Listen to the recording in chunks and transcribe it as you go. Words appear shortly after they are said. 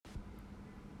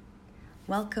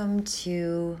Welcome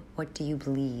to What Do You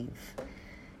Believe?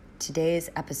 Today's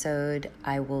episode,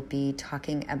 I will be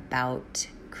talking about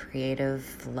creative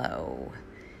flow.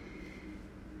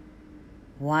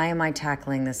 Why am I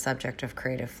tackling the subject of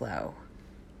creative flow?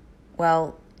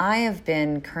 Well, I have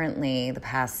been currently the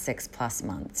past 6+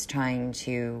 months trying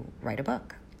to write a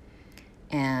book,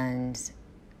 and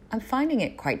I'm finding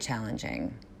it quite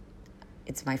challenging.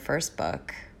 It's my first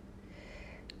book.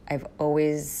 I've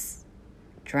always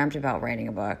dreamt about writing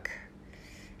a book,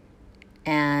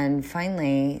 and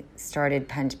finally started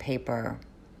pen to paper,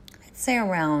 I'd say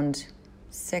around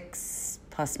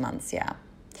 6+ months, yeah.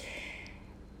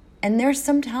 And there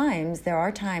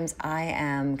are times I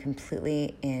am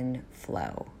completely in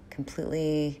flow,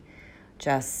 completely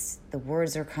just the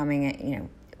words are coming,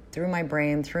 through my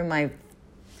brain, through my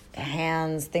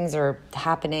hands, things are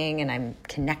happening, and I'm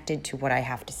connected to what I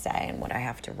have to say and what I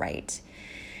have to write.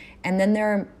 And then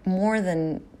there are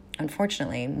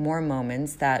unfortunately, more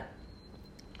moments that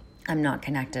I'm not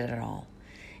connected at all.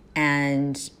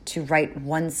 And to write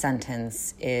one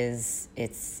sentence it's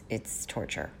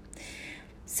torture.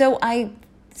 So I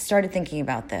started thinking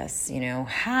about this,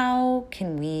 how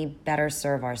can we better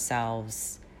serve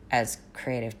ourselves as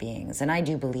creative beings? And I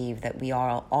do believe that we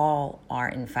all are,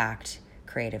 in fact,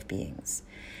 creative beings.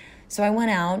 So I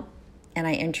went out and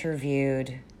I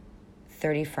interviewed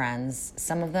 30 friends,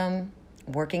 some of them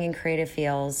working in creative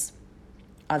fields,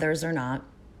 others are not.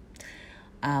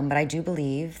 But I do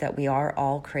believe that we are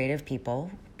all creative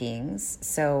beings.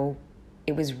 So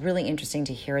it was really interesting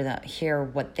to hear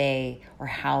what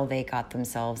how they got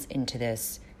themselves into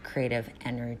this creative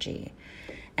energy.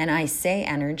 And I say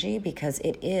energy because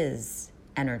it is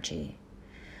energy.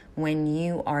 When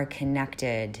you are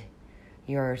connected,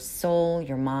 your soul,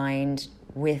 your mind,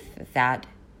 with that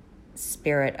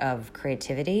spirit of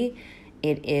creativity,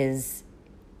 it's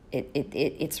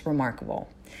remarkable.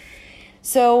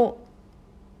 So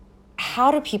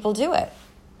how do people do it?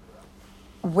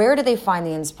 Where do they find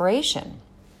the inspiration?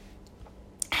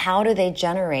 How do they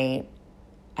generate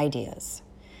ideas?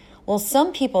 Well,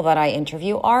 some people that I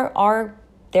interview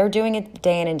they're doing it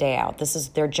day in and day out. This is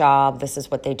their job. This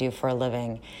is what they do for a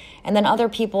living. And then other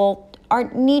people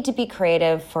need to be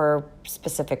creative for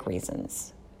specific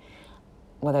reasons,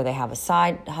 whether they have a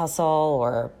side hustle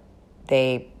or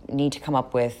they need to come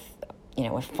up with,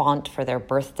 a font for their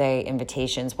birthday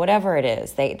invitations, whatever it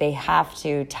is, they have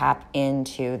to tap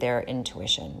into their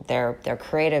intuition, their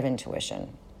creative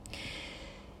intuition.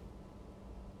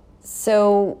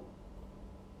 So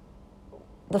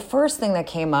the first thing that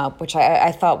came up, which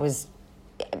I thought was,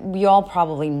 we all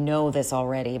probably know this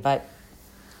already, but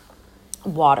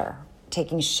water,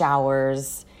 taking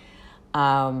showers,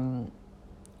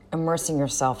 immersing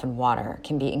yourself in water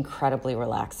can be incredibly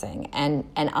relaxing. And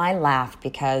I laugh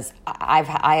because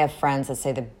I have friends that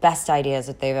say the best ideas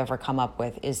that they've ever come up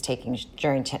with is taking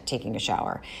a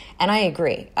shower. And I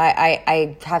agree.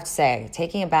 I have to say,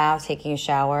 taking a bath, taking a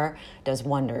shower does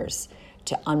wonders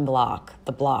to unblock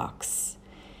the blocks.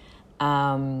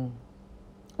 But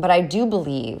I do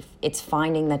believe it's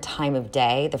finding the time of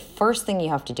day. The first thing you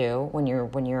have to do when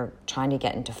you're trying to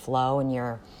get into flow and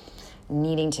you're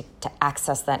needing to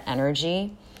access that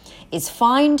energy is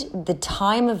find the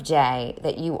time of day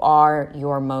that you are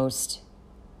your most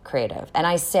creative. And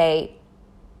I say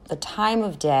the time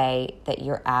of day that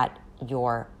you're at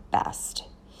your best.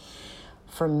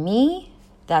 For me,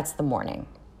 that's the morning.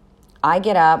 I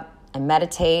get up, I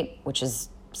meditate, which is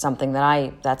something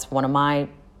that's one of my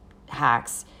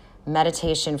hacks,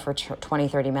 meditation for 20,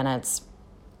 30 minutes.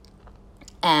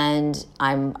 And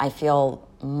I feel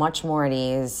much more at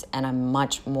ease, and I'm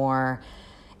much more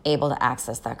able to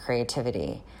access that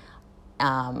creativity.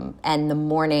 And the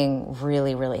morning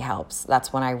really, really helps.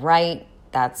 That's when I write.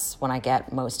 That's when I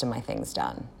get most of my things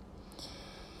done.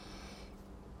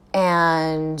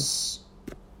 And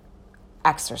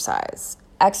exercise.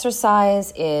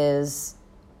 Exercise is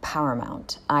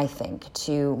paramount, I think,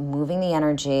 to moving the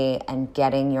energy and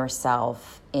getting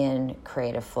yourself in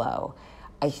creative flow.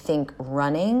 I think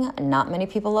running, not many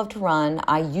people love to run.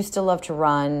 I used to love to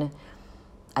run.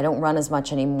 I don't run as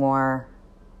much anymore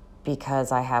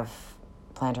because I have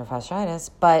plantar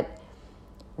fasciitis, but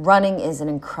running is an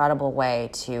incredible way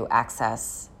to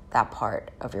access that part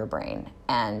of your brain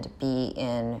and be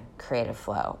in creative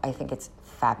flow. I think it's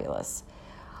fabulous.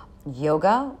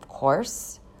 Yoga, of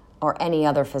course, or any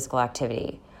other physical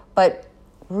activity. But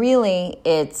really,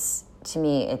 to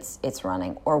me, it's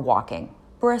running or walking.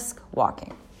 Brisk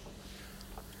walking.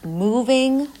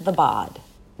 Moving the bod.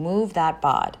 Move that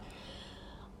bod.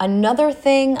 Another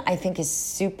thing I think is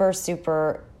super,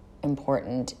 super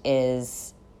important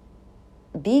is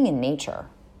being in nature.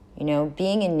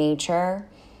 Being in nature,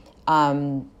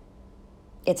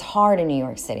 it's hard in New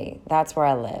York City. That's where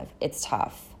I live. It's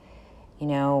tough.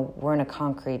 We're in a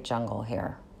concrete jungle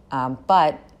here.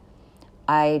 But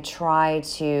I try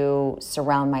to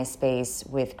surround my space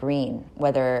with green,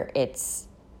 whether it's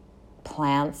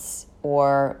plants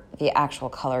or the actual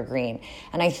color green.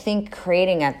 And I think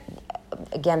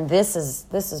again, this is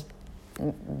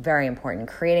very important,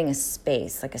 creating a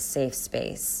space, like a safe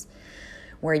space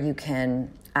where you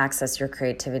can access your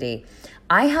creativity.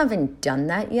 I haven't done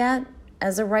that yet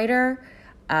as a writer.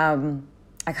 I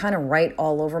kind of write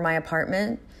all over my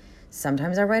apartment.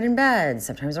 Sometimes I write in bed.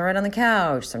 Sometimes I write on the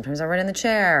couch. Sometimes I write in the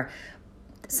chair.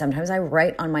 Sometimes I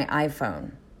write on my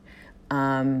iPhone,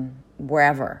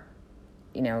 wherever.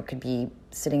 It could be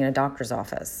sitting in a doctor's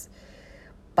office.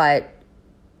 But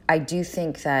I do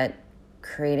think that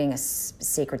creating a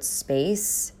sacred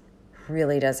space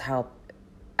really does help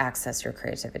access your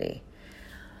creativity.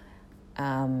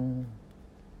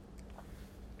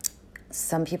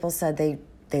 Some people said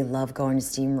they love going to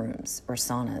steam rooms or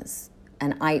saunas.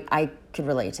 And I could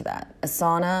relate to that. A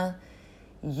sauna,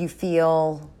 you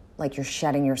feel like you're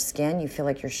shedding your skin. You feel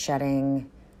like you're shedding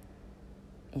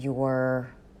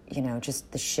your,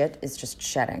 just the shit is just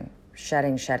shedding.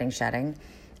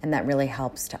 And that really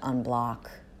helps to unblock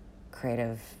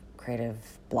creative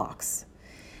blocks.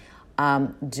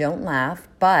 Don't laugh,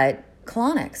 but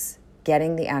colonics,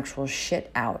 getting the actual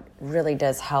shit out, really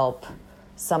does help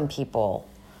some people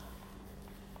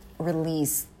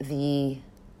release the,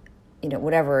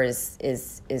 whatever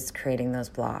is creating those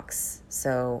blocks.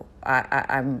 So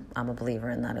I'm a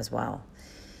believer in that as well.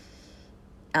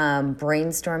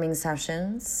 Brainstorming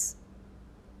sessions,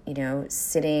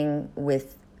 sitting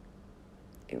with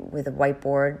a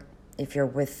whiteboard. If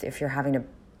you're having to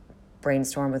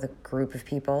brainstorm with a group of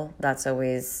people, that's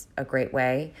always a great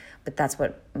way. But that's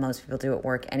what most people do at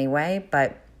work anyway.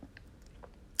 But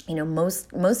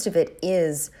most of it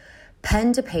is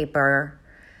pen to paper,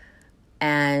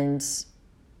 and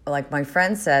like my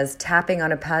friend says, tapping on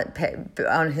with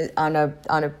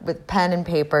pen and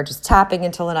paper, just tapping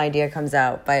until an idea comes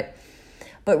out. But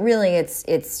really,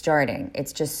 it's starting.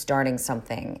 It's just starting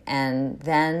something, and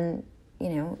then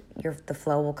the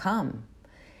flow will come.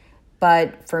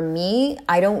 But for me,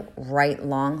 I don't write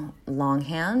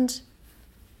longhand.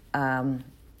 I'm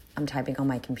typing on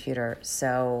my computer,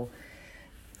 so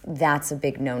that's a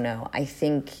big no-no. I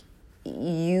think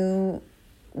you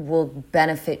will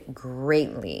benefit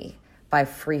greatly by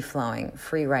free-flowing,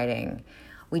 free writing.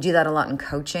 We do that a lot in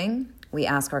coaching. We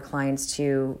ask our clients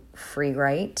to free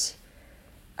write,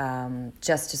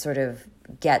 just to sort of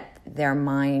get their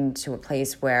mind to a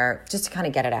place where, just to kind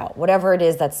of get it out. Whatever it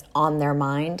is that's on their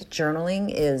mind,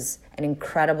 journaling is an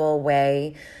incredible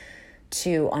way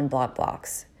to unblock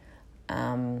blocks.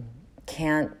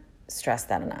 Can't stress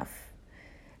that enough.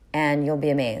 And you'll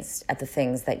be amazed at the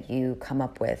things that you come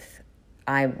up with.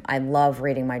 I love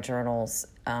reading my journals.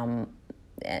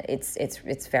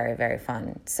 It's very, very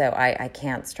fun. So I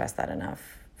can't stress that enough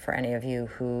for any of you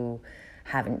who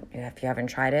if you haven't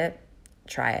tried it,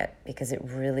 try it, because it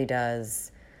really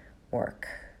does work.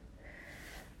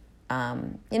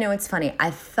 It's funny. I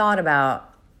thought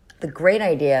about the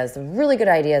really good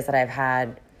ideas that I've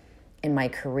had in my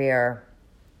career.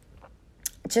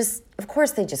 Of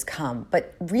course they just come,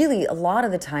 but really a lot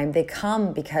of the time they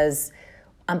come because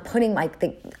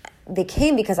they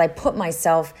came because I put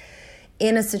myself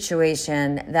in a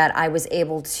situation that I was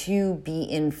able to be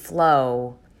in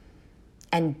flow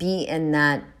and be in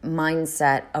that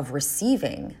mindset of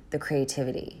receiving the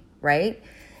creativity, right?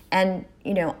 And,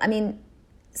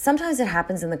 sometimes it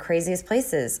happens in the craziest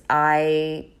places.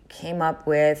 I came up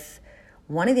with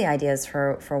one of the ideas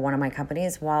for one of my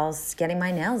companies whilst getting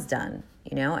my nails done,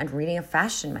 and reading a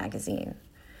fashion magazine.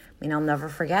 I'll never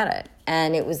forget it.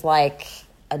 And it was like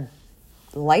a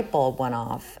light bulb went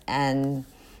off, and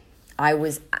I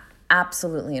was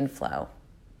absolutely in flow.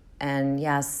 And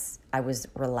yes, I was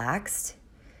relaxed.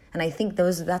 And I think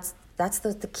that's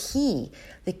the key.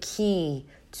 The key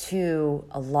to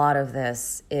a lot of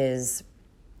this is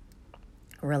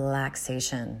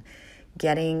relaxation,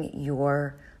 getting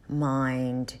your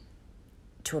mind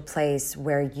to a place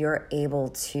where you're able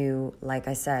to, like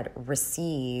I said,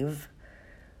 receive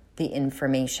the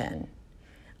information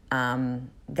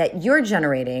that you're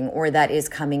generating or that is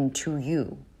coming to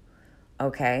you,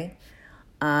 okay,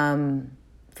 from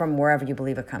wherever you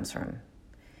believe it comes from.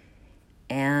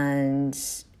 And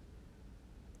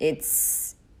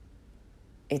it's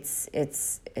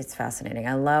fascinating.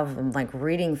 I love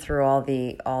reading through all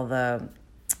the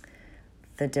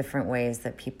different ways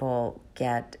that people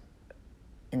get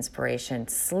inspiration.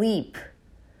 Sleep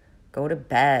go to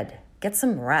bed, get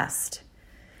some rest.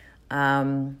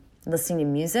 Listening to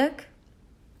music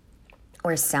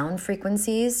or sound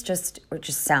frequencies, or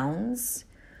just sounds,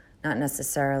 not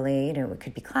necessarily, it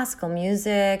could be classical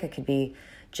music, it could be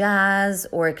jazz,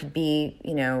 or it could be,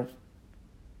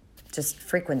 just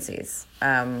frequencies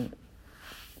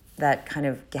that kind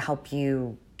of help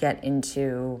you get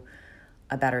into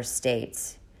a better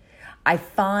state. I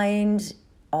find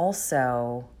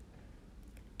also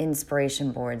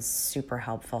inspiration boards super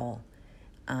helpful.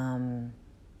 Or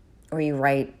you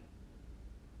write,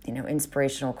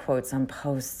 inspirational quotes on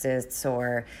Post-its,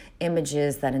 or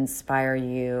images that inspire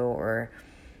you, or,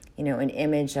 an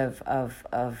image of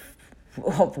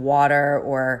water,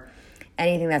 or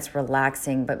anything that's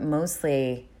relaxing. But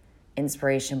mostly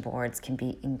inspiration boards can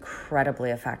be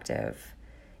incredibly effective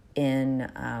in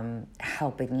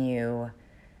helping you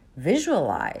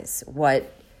visualize what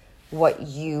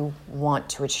you want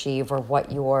to achieve, or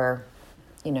what you're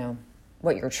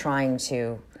trying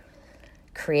to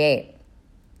create.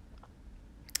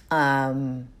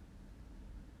 I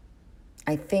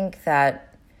think that,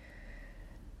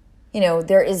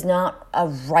 there is not a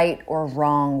right or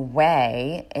wrong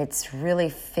way. It's really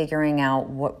figuring out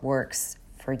what works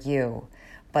for you.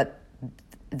 But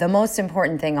the most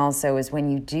important thing also is,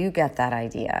 when you do get that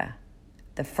idea,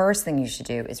 the first thing you should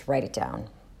do is write it down.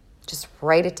 Just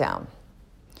write it down.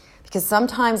 Because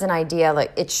sometimes an idea,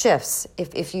 it shifts.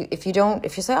 If you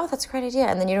say, oh, that's a great idea,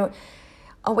 and then you don't,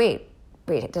 oh, wait,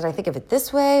 did I think of it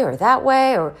this way or that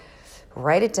way? Or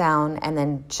write it down and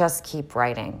then just keep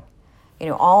writing.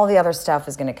 All the other stuff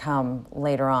is going to come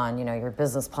later on, your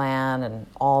business plan and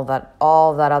all that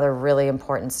other really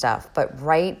important stuff. But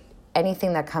write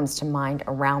anything that comes to mind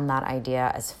around that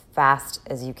idea as fast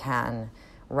as you can.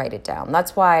 Write it down.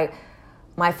 That's why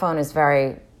my phone is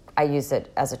I use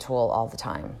it as a tool all the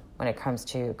time when it comes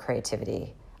to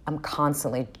creativity. I'm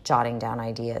constantly jotting down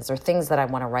ideas, or things that I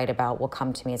want to write about will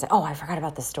come to me and say, oh, I forgot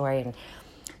about this story.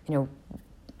 And,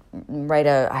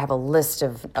 I have a list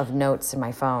of notes in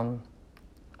my phone.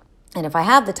 And if I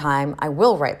have the time, I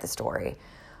will write the story.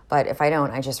 But if I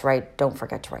don't, I just write, don't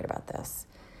forget to write about this.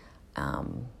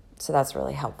 So that's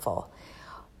really helpful.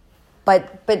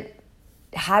 But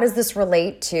how does this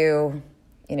relate to,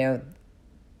 the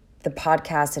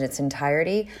podcast in its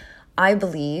entirety? I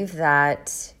believe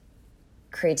that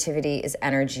creativity is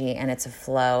energy and it's a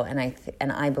flow. And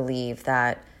I believe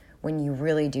that when you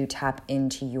really do tap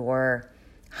into your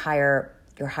higher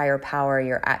power,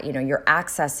 you're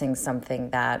accessing something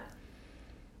that,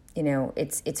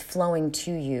 it's flowing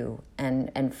to you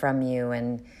and from you,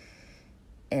 and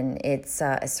it's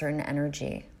a certain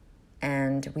energy.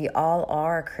 And we all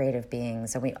are creative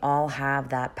beings, and we all have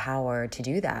that power to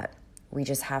do that. We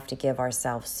just have to give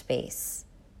ourselves space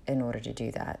in order to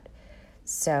do that.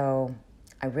 So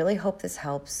I really hope this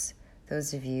helps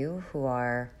those of you who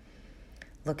are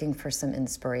looking for some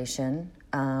inspiration.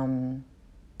 And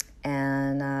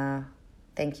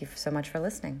thank you so much for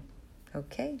listening.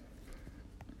 Okay.